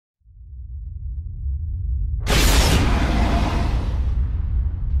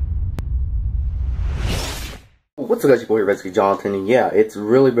what's up guys, your boy here, basically Jonathan, and yeah, it's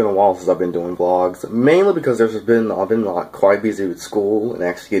really been a while since I've been doing vlogs, mainly because I've been like quite busy with school and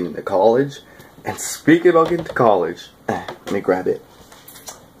actually getting into college. And speaking about getting to college, let me grab it.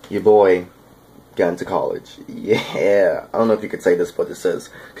 Your boy got into college. Yeah, I don't know if you could say this, but it says,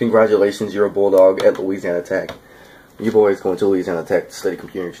 congratulations, you're a bulldog at Louisiana Tech. Your boy is going to Louisiana Tech to study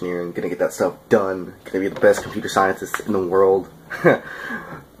computer engineering, gonna get that stuff done, gonna be the best computer scientist in the world.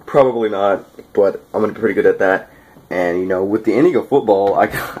 Probably not, but I'm gonna be pretty good at that. And you know, with the ending of football, I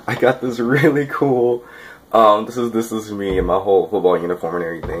got this really cool. This is me in my whole football uniform and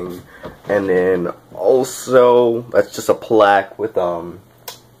everything. And then also that's just a plaque with you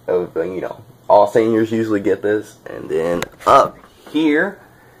know, all seniors usually get this. And then up here,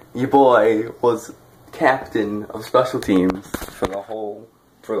 your boy was captain of special teams for the whole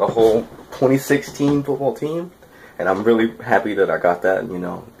 2016 football team. And I'm really happy that I got that, you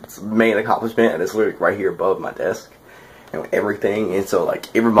know, it's a main accomplishment, and it's literally right here above my desk and everything. And so, like,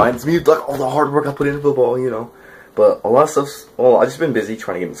 it reminds me of, like, all the hard work I put into football, you know. But a lot of stuff's, well, I've just been busy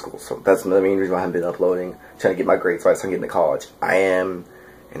trying to get into school, so that's the main reason why I haven't been uploading, trying to get my grades right so I can get into college. I am,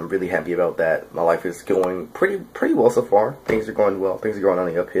 and I'm really happy about that. My life is going pretty well so far. Things are going well. Things are going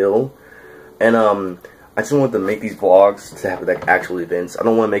on the uphill. And, I just wanted to make these vlogs to have like actual events. I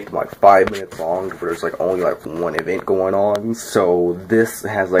don't want to make them like 5 minutes long where there's like only like one event going on. So this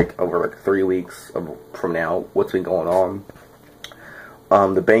has like over like 3 weeks from now what's been going on.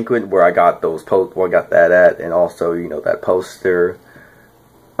 The banquet where I got those where I got that at, and also, you know, that poster.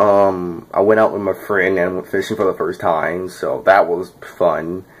 I went out with my friend and went fishing for the first time, so that was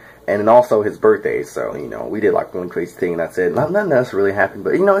fun. And then also his birthday, so, you know, we did like one crazy thing and that's it. Nothing else really happened,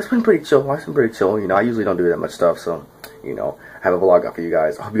 but, you know, it's been pretty chill. Life's been pretty chill, you know. I usually don't do that much stuff, so, you know, I have a vlog out for you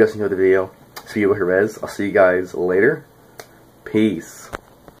guys. I hope you guys enjoyed the video. See you with Jerez. I'll see you guys later. Peace.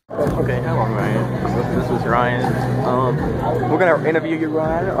 Okay, hello Ryan. This is Ryan. We're gonna interview you,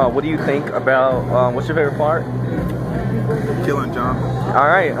 Ryan. What do you think about, what's your favorite part? Killing Jonathan.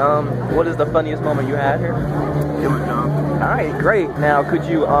 Alright, what is the funniest moment you had here? Killing Jonathan. Alright, great. Now, could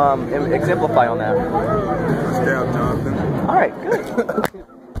you exemplify on that? Stab Jonathan. Alright, good.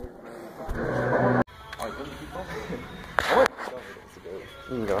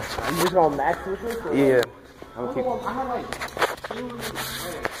 Here you go. You just gonna max with this? Yeah. I'm gonna keep... I have like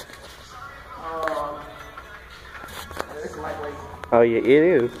it's lightweight. Oh yeah, it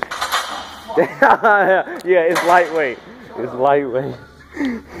is. Yeah, it's lightweight. It's lightweight.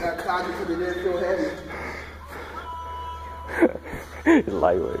 That cotton to the neck feel heavy. It's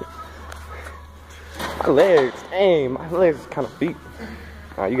lightweight. My legs, dang, my legs kind of beat.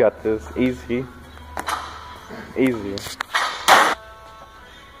 Alright, you got this. Easy. Easy.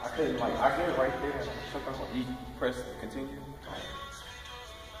 I get it right there. You press continue.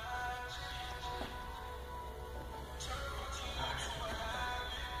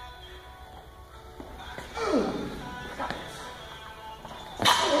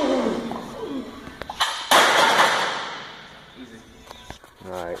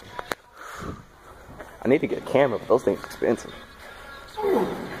 Alright. I need to get a camera, but those things are expensive.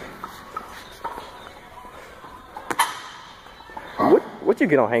 What you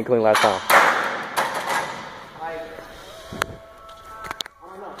get on hand clean last time? I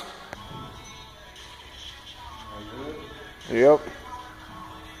don't know. Yep.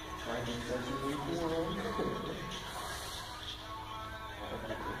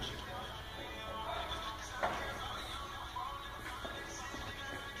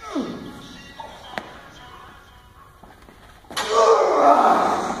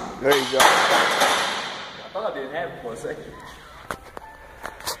 There you go. I thought I didn't have it for a second.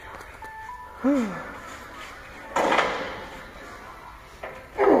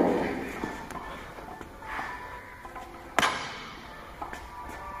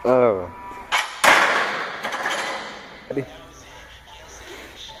 Oh. Ready?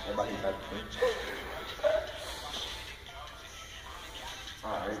 Everybody had to think.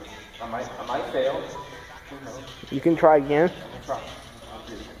 Alright. I might fail. You can try again. I'll try. I'll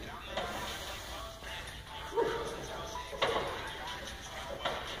do it.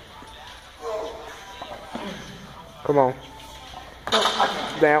 Come on.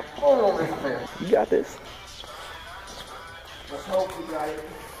 Down. Oh, this fail. You got this. Let's hope we got it.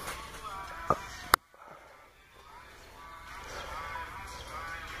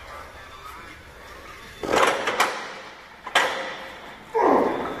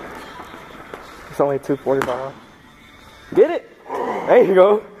 It's only 2:45. Get it? There you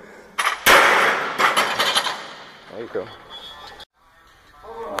go. There you go.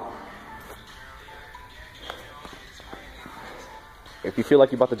 If you feel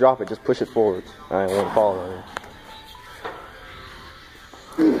like you're about to drop it, just push it forward. I don't want to fall on it.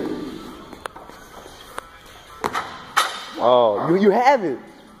 Oh, you have it. You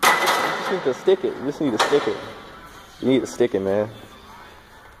just need to stick it. You just need to stick it. You need to stick it, man.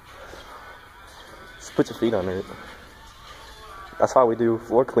 Just put your feet under it. That's why we do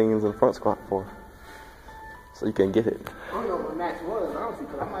floor cleans and front squat for. So you can get it. I don't know what max was, honestly,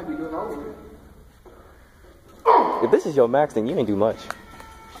 because I might be doing over it. If this is your max, then you ain't do much.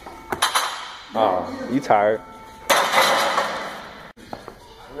 Oh, you tired.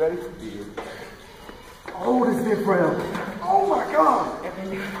 You ready? Oh, this is different. Oh my god.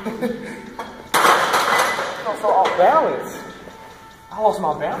 I'm so off balance. I lost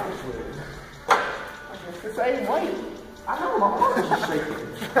my balance with it. It's the same weight. I know my arms are shaking.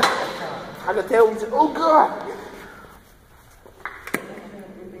 I can tell he's, oh god.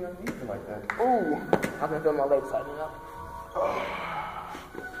 Like that. Ooh, I can feel my legs tightening up.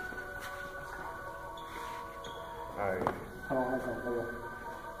 Alright. Hold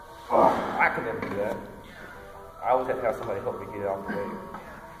on. I could never do that. I always have to have somebody help me get it off the weight.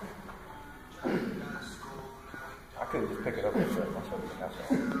 I couldn't just pick it up and set myself.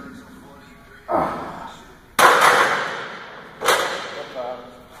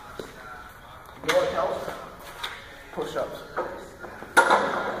 You know what helps? Push-ups.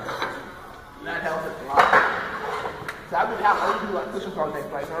 That helps a lot. So I've been out, I do like push-ups all day,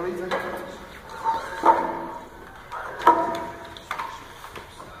 like, for no reason.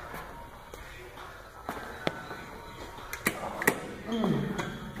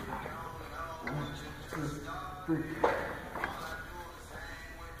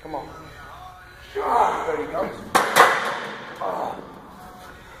 Come on. There you go.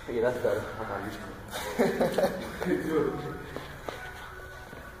 Yeah, that's better. I'm not used to it.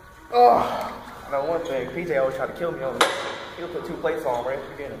 Oh. I know one thing, PJ always tried to kill me on this. He'll put 2 plates on right at the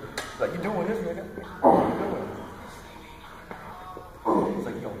beginning. He's like, you doing this, nigga? What you doing? He's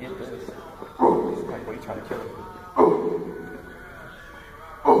like, you don't get this. He's like, what are you trying to kill me?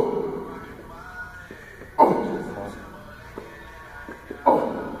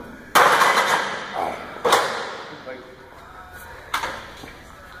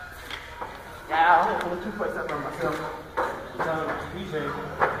 Yeah, I'm gonna put 2 plates up on myself. PJ,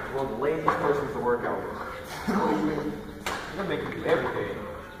 well, the laziest person to work out with. What do you mean? You're making me do everything.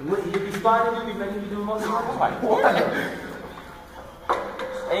 You be spotting, you be making me do most of the work. I'm like, what?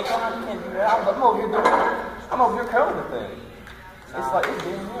 Hey, come on, you can't do that. I'm over here doing it. I'm over here curling the thing. It's like, it's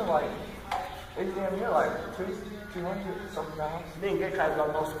damn near like 200 something pounds. You didn't get tries to go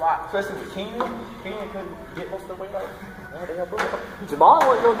no spot. Especially with Keenan. Keenan couldn't get most of the weight. Like, what the hell, bro? Jamal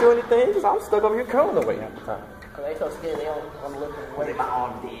wasn't going to do anything because I'm stuck over here curling the weight half the time. Cause they so scared they don't want to lift the weight. My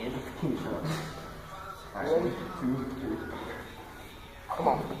arm dead. Ready? 2, 3. Come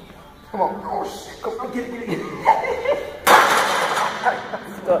on. Come on. Oh shit. Come on, get it.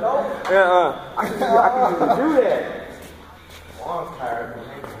 I can even do that. My arm's tired.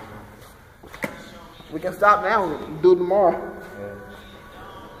 We can stop now and do it tomorrow. Yeah.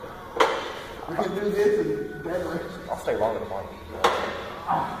 We can do this and better. I'll stay longer tomorrow.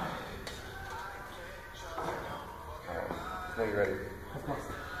 Alright, so you ready?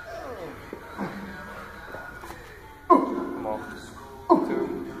 Come on.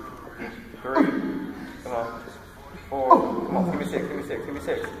 2, 3. Come on. 4. Come on, give me 6.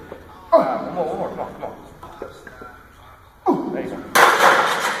 One more. Come on. There you go.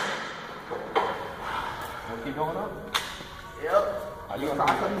 Wanna keep going up? Yep. Are you Try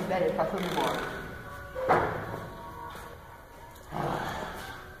gonna something today. Try something more.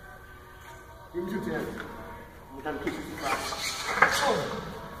 Give me 2 10. We're trying to keep it 2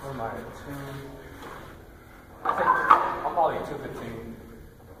 What am I at? 2. I'll probably at 215.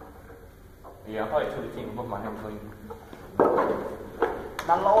 Yeah, I'm probably at 215 with my hammer clean.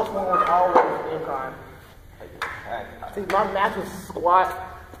 My lowest one was always incline. See, my max was squat,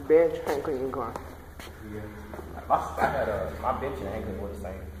 bench, hang clean, incline. Yeah. I had my bench and hang clean were the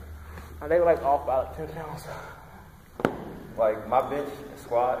same. They were like off by like 10 pounds. Like my bench,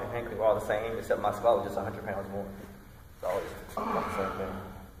 squat, and hang clean were all the same, except my squat was just 100 pounds more. It's always about the same thing.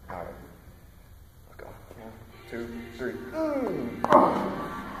 All right, let's go. 1, 2, 3.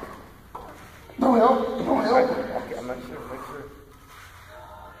 No help. Okay, I'm not sure. Make sure.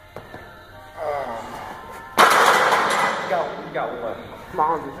 You got one. My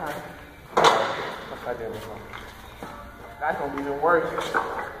arms are tired. I did this one. That's gonna be even worse.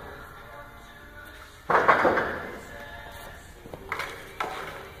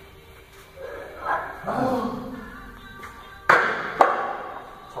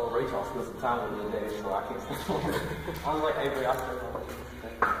 Told Rachel I'll spend some time with me today, so I can't stay home. I was like, hey, Ray, I'll stay home.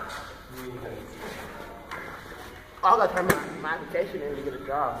 I gotta turn my application in to get a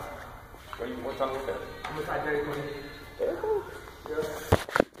job. What time was that? I'm gonna try Dairy Queen. This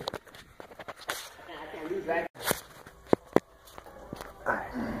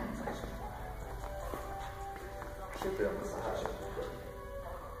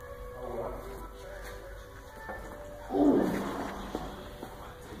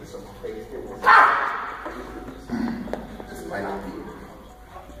might not be.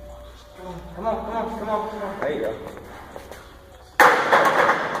 Come on. There you go.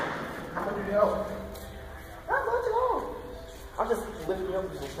 How much did you help? Not much at all. I'm just lifting you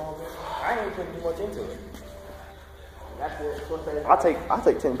up just a small bit. I ain't putting too much into it. That's it. I'll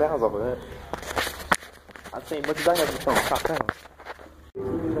take 10 pounds off of that. I'll say as much as I have to phone. Top pounds.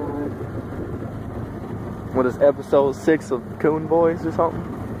 What is episode 6 of Coon Boys or something?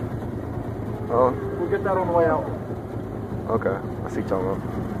 We'll get that on the way out. Okay. I see you talking about.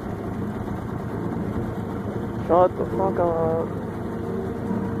 Shut the fuck up.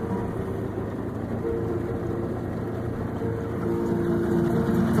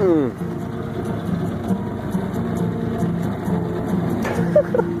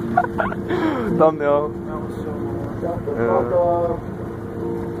 Thumbnail. Shut the fuck up.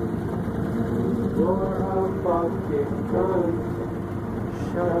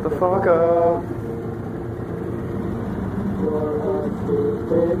 Shut the fuck up.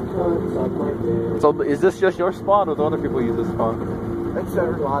 So is this just your spot or do other people use this spot? It's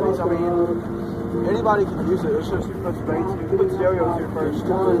everybody's. I mean, anybody can use it. It's just who puts baits. You put stereos here first.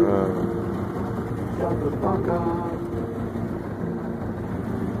 Shut the fuck up.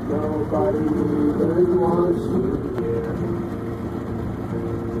 Nobody even wants you here.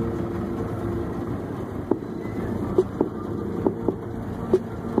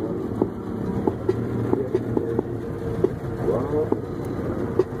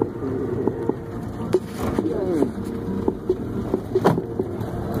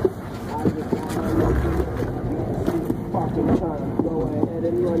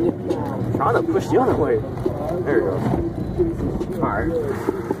 Trying to push the other way. There you go. Alright.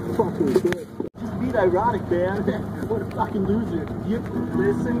 Just beat ironic, man. What a fucking loser.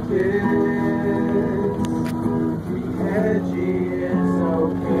 Listen, kids. Be edgy, it's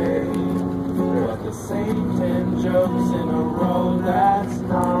okay. But the same 10 jokes in a row, that's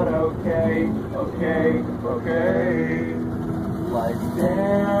not okay. Okay. Like,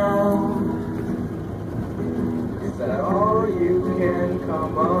 damn. Is that all you can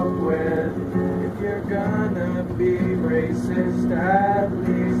come up with? If you're gonna be racist, at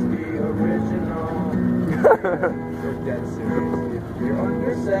least be original. You're dead serious. If you're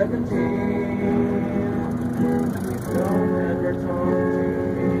under 17, please don't ever talk to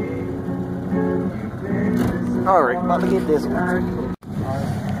me. Alright, about to get this one.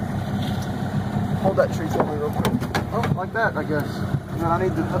 Hold that tree for me real quick. Oh, like that, I guess. Man, I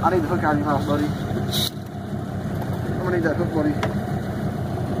need the hook out of your house, buddy. I'm gonna need that hook, buddy.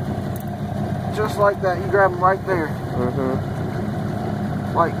 Just like that, you grab him right there.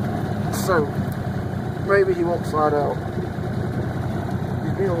 Like so. Maybe he won't slide out.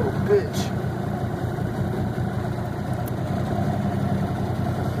 He's being a little bitch.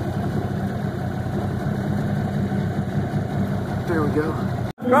 There we go.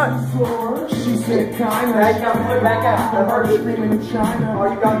 Right. She said, kinda. Back out. I heard screaming in China. Oh,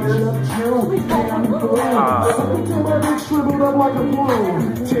 you got this? June. Something to my dick shriveled up like a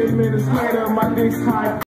balloon. 10 minutes later, my dick's high.